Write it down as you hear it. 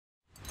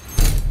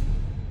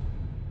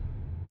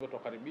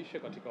tuwakaribishe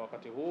katika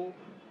wakati huu,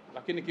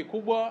 lakini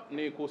kikubwa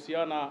ni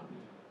kuhusiana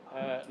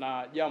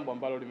na jambo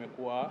ambalo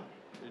limekuwa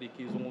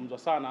likizungumzwa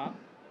sana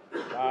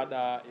baada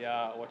ya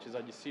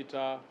wachezaji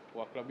 6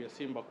 wa klabu ya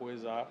Simba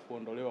kuweza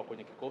kuondolewa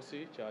kwenye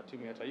kikosi cha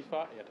timu ya taifa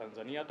ya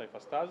Tanzania, Taifa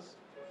Stars,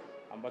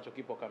 ambacho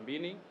kipo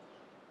kambini.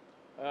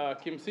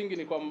 Kimsingi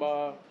ni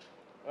kwamba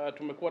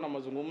tumekuwa na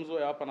mazungumzo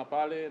ya hapa na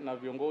pale na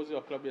viongozi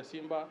wa klabu ya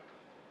Simba,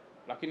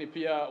 lakini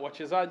pia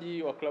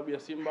wachezaji wa klabu ya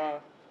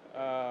Simba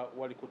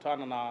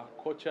walikutana na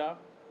kocha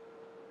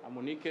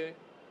Maamuzi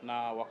na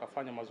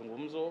wakafanya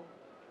mazungumzo,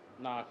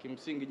 na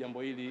kimsingi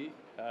jambo hili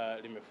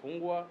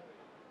limefungwa.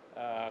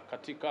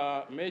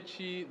 Katika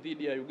mechi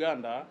dhidi ya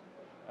Uganda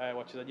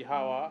wachezaji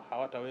hawa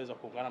hawataweza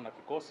kuungana na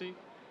kikosi,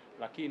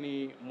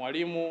 lakini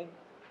mwalimu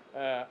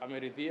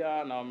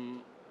ameridhia na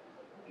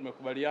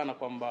umekubaliana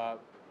kwamba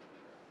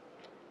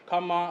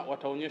kama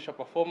wataonyesha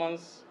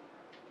performance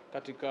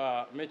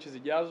katika mechi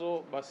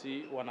zijazo,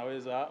 basi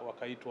wanaweza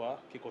wakaitwa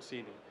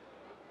kikosini.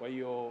 Kwa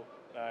hiyo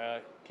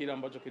kile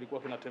ambacho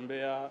kilikuwa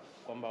kinatembea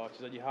kwamba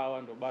wachezaji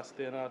hawa ndio basi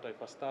tena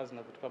Taifa Stars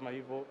na vitu kama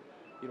hivyo,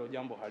 hilo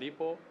jambo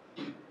halipo,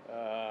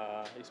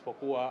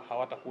 isipokuwa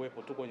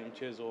hawatakuwepo tu kwenye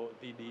mchezo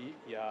dhidi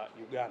ya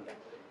Uganda.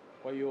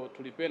 Kwa hiyo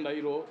tulipenda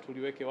hilo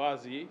tuliweke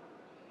wazi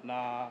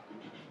na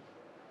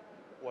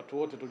watu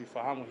wote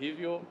tulifahamu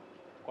hivyo,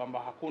 kwamba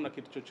hakuna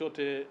kitu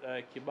chochote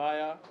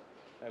kibaya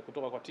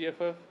kutoka kwa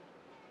TFF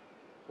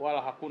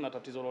wala hakuna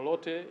tatizo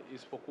lolote,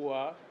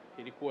 isipokuwa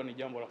ilikuwa ni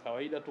jambo la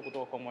kawaida tu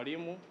kutoka kwa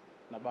mwalimu,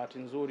 na bahati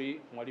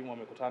nzuri mwalimu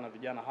amekutana na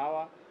vijana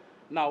hawa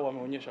nao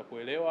wameonyesha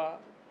kuelewa.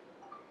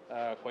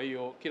 Kwa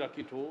hiyo kila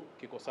kitu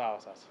kiko sawa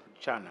sasa.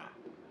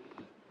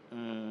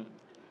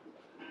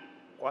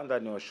 Kwanza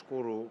ni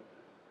washukuru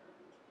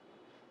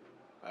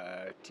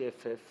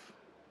TFF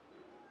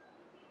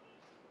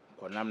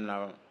kwa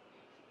namna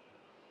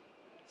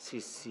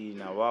sisi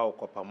na wao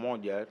kwa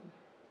pamoja,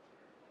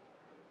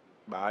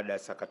 baada ya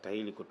sakata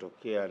hili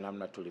kutokea,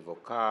 namna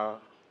tulivyokaa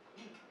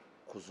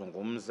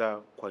kuzungumza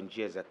kwa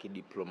njia za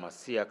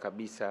kidiplomasia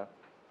kabisa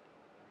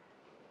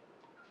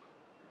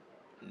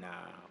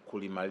na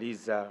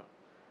kulimaliza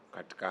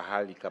katika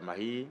hali kama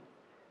hii.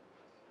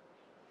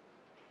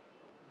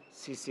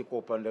 Sisi kwa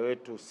upande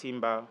wetu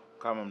Simba,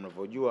 kama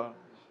mnavyojua,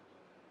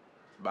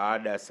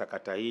 baada ya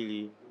sakata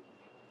hili,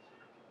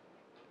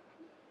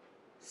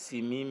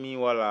 si mimi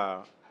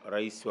wala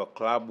rais wa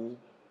klabu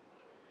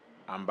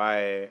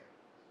ambaye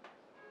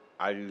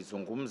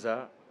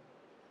alizungumza,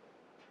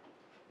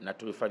 na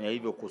tulifanya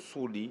hivyo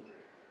kusudi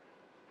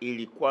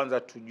ili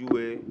kwanza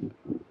tujue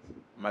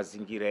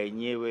mazingira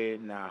yenyewe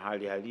na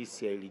hali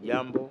halisi ya hili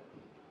jambo.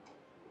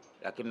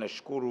 Lakini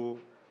nashukuru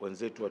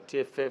wenzetu wa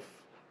TFF,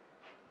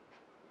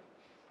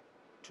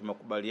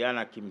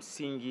 tumekubaliana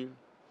kimsingi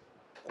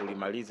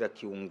kulimaliza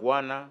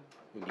kiungwana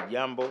hili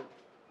jambo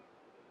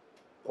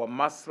kwa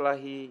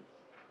maslahi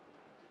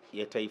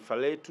ya taifa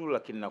letu,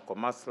 lakini na kwa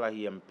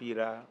maslahi ya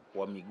mpira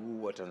wa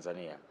miguu wa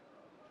Tanzania.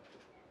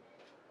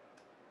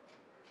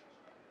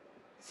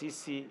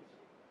 Sisi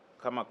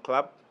kama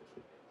club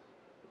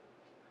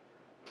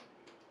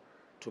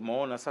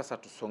tumeona sasa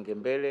tusonge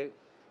mbele,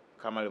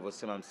 kama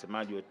alivyosema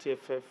msemaji wa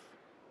TFF,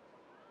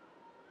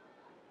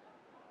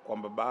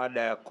 kwamba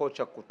baada ya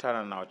kocha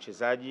kukutana na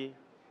wachezaji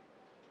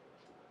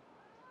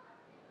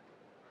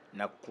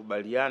na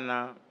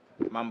kukubaliana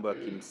mambo ya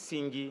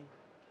kimsingi,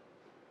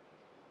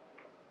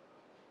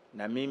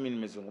 na mimi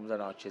nimezungumza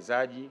na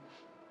wachezaji,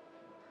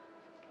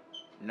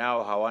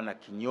 nao hawana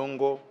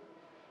kinyongo,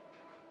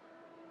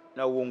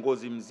 na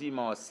uongozi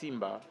mzima wa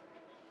Simba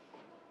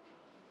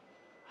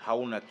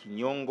hauna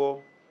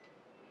kinyongo.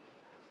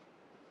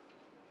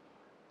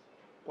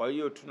 Kwa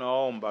hiyo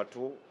tunaomba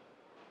tu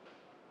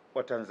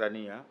wa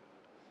Tanzania,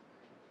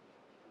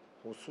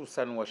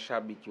 hususan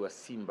washabiki wa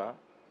Simba,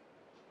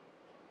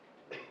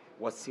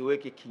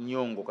 wasiweke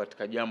kinyongo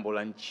katika jambo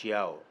la nchi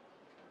yao.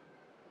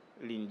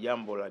 Hili ni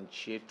jambo la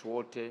nchi yetu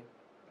wote.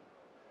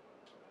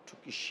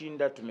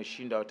 Tukishinda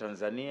tumeshinda wa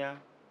Tanzania,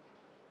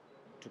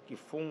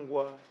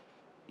 tukifungwa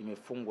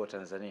imefungwa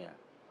Tanzania.